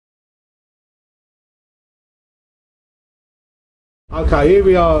Okay, here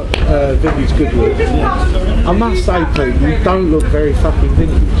we are, Vintage Goodwood. I must say, Pete, you don't look very fucking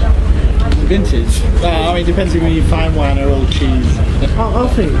vintage. Vintage? I mean, depends when you find wine or old cheese. I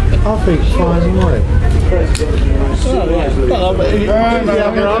think fine wine.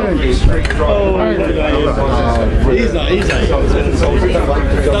 He's not.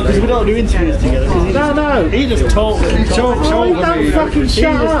 No, because we don't do interviews together. No. He just talks. He talks. He don't fucking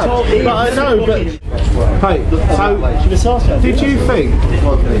shut up. But I know, but... Hey, so did you think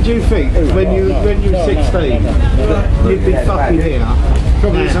when you were 16 you'd be fucking here?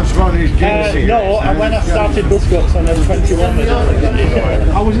 No, and when I started Buzzcocks I was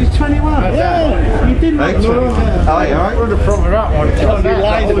 21. Oh, was he 21? Yeah. You didn't look 21. I would have probably that one. We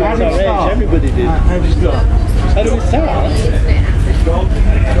lied about our age, everybody did. How did you start? How do we start?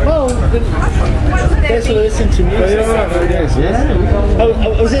 Well, they sort of listen to music. I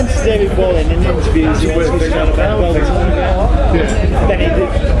was into David Bowie in interviews. He was talking about Velvet Underground. Then he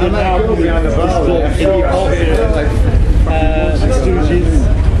did the album with Indie Pop, the Stooges.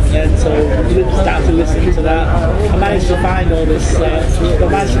 And so we started to listen to that. I managed to find all this.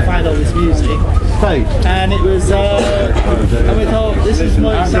 Music. And it was. And we thought this is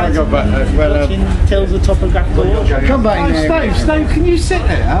more exciting. Watching Tales of Topographical. Come back here. Steve, can you sit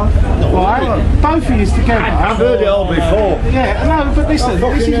there? Right, both of you together. I've heard it all before. Yeah, no, but listen,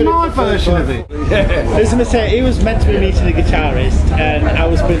 this is my version of it. Listen, to say, he was meant to be meeting a guitarist, and I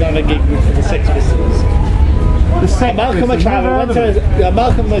was put on a gig with the Sex Pistols. Malcolm Mcclaren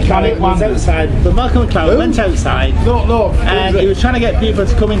was outside, but Malcolm Mcclaren went outside and he was trying to get people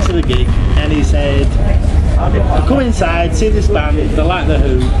to come into the gig, and he said, come inside, see this band, they like The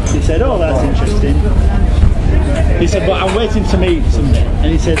Who. He said, oh, that's interesting. He said, but I'm waiting to meet somebody.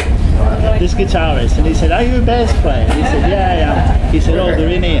 And he said, this guitarist. And he said, are you a bass player? And he said, yeah, I am. He said, oh, they're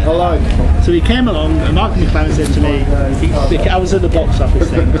in here. So he came along, and Malcolm Mcclaren said to me, I was at the box office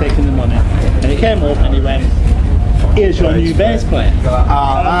thing, taking the money, and he came up and he went, here's your new bass player.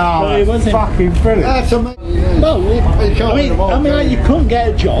 Oh, it was fucking brilliant. That's amazing. Well, I mean, like, you couldn't get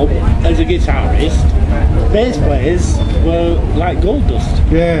a job as a guitarist. Bass players were like gold dust.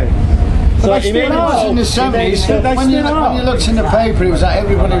 Yeah. So in the 70s, when you looked in the paper, it was like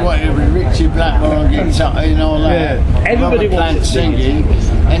everybody wanted to be Richie Blackmore on guitar, you know, like everybody wanted singing.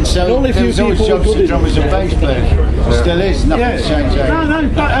 And so there was always jobs for drummers and bass players. Still is, nothing's changed. No,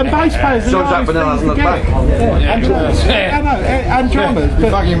 but bass players are that bananas on the back. And drummers. And drummers. If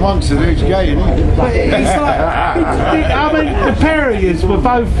fucking wants to do, it's gay, isn't it? But it's like, I mean, the Perriers were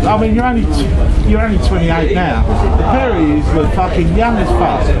both, I mean, you're only 28 now. The Perriers were fucking young as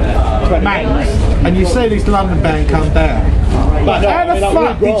fuck. And you see this London band come down. But how the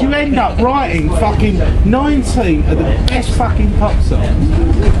fuck did you end up writing fucking 19 of the best fucking pop songs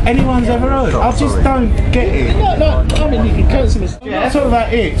anyone's ever heard? I just don't get it. No, I mean, you can count some. We're not talking about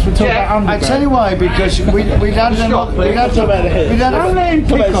hits, we're talking about underground. I tell you why, because we'd had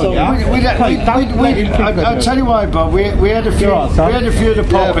I'll tell you why, Bob. We had a few of the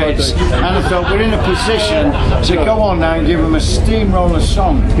pop hits, and I thought we're in a position to go on now and give them a steamroller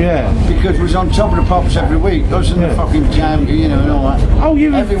song. Yeah. Because we was on top of the pops every week. Us and the fucking jam, you know, and all that. Oh,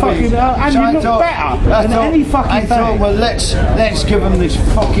 you were fucking, and you look better than any fucking I thought, well, let's give them this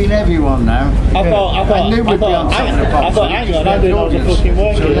fucking heavy one now. I knew we'd be on top of the pops. I thought, hang on, I'm doing all the fucking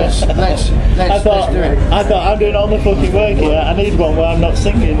work here. Let's do it. I thought, I'm doing all the fucking work here. I need one where I'm not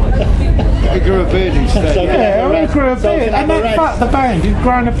singing. I grew a beard instead. I grew a beard. And that fucked the band. You've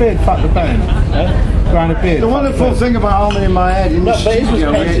grown a beard, fuck the band. Grown a beard. The wonderful thing about Harmony in my head in the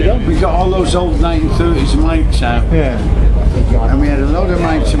studio, we got all those old 1930s mics out. Yeah. And we had a load of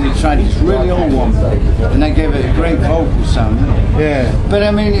mics and we tried this really old one. And they gave it a great vocal sound. Yeah. But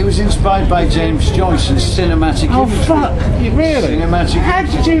I mean, it was inspired by James Joyce and cinematic imagery. Oh, fuck. Really? Cinematic How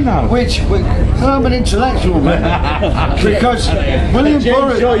did you know? I'm an intellectual man. Because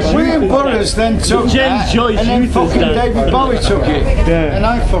William Burroughs then took James Joyce and then fucking David Bowie took it. Yeah. And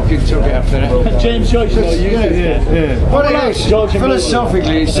I fucking took it after that. James Joyce, What it is,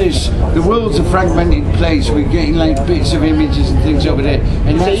 philosophically, it's this: the world's a fragmented place. We're getting like bits of images and things over there,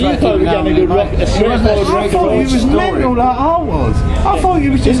 and so that's you thought we were getting a good rock. I thought you was mental like I was. I thought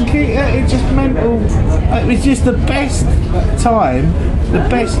you was just mental. It was just the best time, the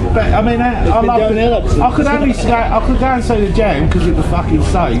best. I mean, I could go and see the Jam because it was fucking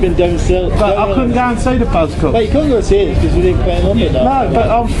safe. It's been downhill but I couldn't go and see the Buzzcocks. But you couldn't go see it because you didn't play in London. No, but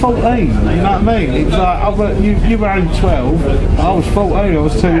I was 14, you know what I mean? It was like, you were only 12, I was 14, I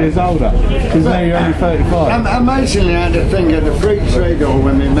was 2 years older, because now you're only 35. Amazingly, I had a thing at the free trade hall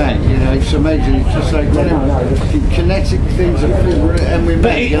when we met, you know, it's amazing, it's just like kinetic things and we met,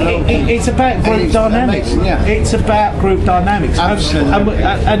 but it's about group dynamics. Amazing, yeah. It's about group dynamics. Absolutely.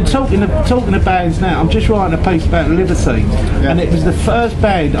 And talking of bands now, I'm just writing a piece about Libertines, and it was the first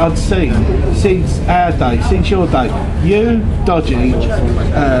band I'd seen since our day, since your day. You, Dodgy,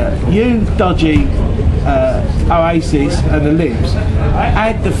 Oasis and the Libs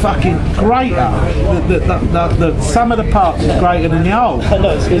had the fucking greater, the sum of the parts is greater than the whole. I know,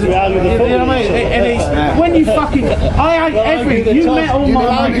 it's because we argue the You know what I mean? And it's, when you fucking, I hate everything. You met all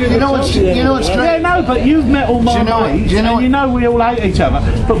my mates. You know what's great? Yeah, no, but you've met all my mates, and you know we all hate each other,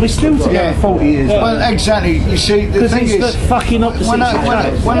 but we're still together 40 years. Well, exactly. You see, the thing is, the fucking opposites. when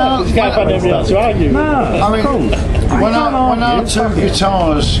I can't find anybody else to argue. No, I mean, when our two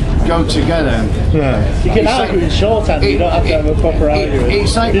guitars go together, you can argue in shorthand. You don't have to have a proper argument.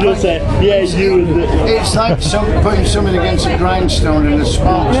 It's like you don't say, yeah, you and the... It's like putting something against a grindstone and the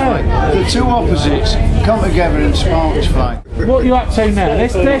sparks fly. The two opposites come together and sparks fly. What are you up to now?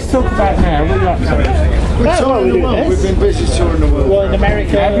 Let's talk about now. What are you up to? We're touring the world. We've been busy touring the world. Well, in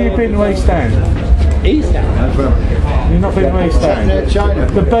America... Have you been to East End? East End? You've not been to East End? China.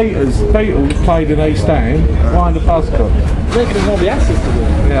 The Beatles played in East End. Why in the Buzzcocks? They're going to know the answers to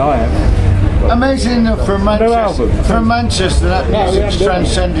them. Yeah, I have. Amazing from Manchester, that music's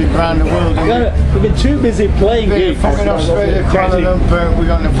transcended around the world. We've been too busy playing gigs. Fucking Australia, Kuala Lumpur, we've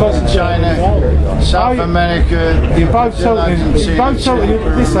gone to China, South America. You're both talking,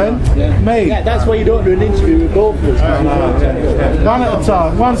 listen, me. Yeah, that's why you don't do an interview with both of us. One at a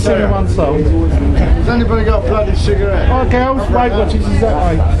time, one singer, one song. Has anybody got a bloody cigarette? Oh, girls, Weight Watchers is that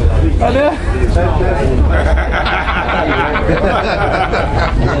way.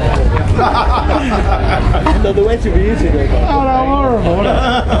 No, the way to be using it. Oh, no, horrible.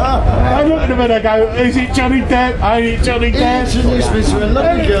 I look at them and I go, is it Johnny Depp? Ain't it Johnny Depp? He introduced me to a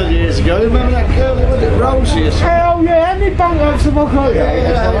lovely girl years ago. Remember that girl with the roses? Hell yeah, how many bunk ups have I got?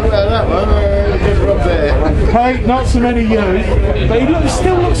 Yeah, that one. Good rub there. Hey, not so many years, but he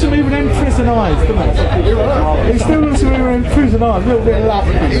still looks at me with them prison eyes, doesn't he? He still looks at me with them prison eyes, a little bit of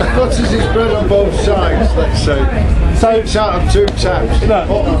laughing. He butters his bread on both sides, let's say. So, it's out of two taps. Look,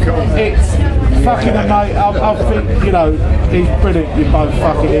 it's fucking amazing. I think, you know, he's brilliant. You're both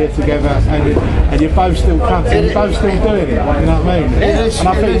fucking here together, and you're both still cunts, and you're both still doing it. You know what I mean? And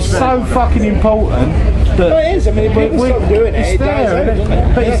I think it's so fucking important. Well, it is. I mean, if people stop doing it, it's there, isn't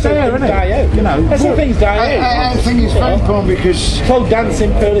it? But it's there, isn't it? You know, some things die out. I think it's very important because it's called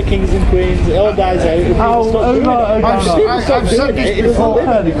dancing for the kings and queens. It all dies out. I've said this before.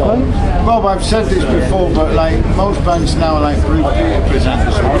 Bob, I've said this before, but like most bands now are like group theatre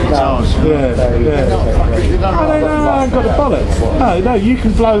presenters with guitars. Yeah. I don't know. I ain't got the bollocks. No, you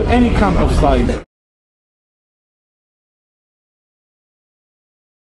can blow any cunt off stage.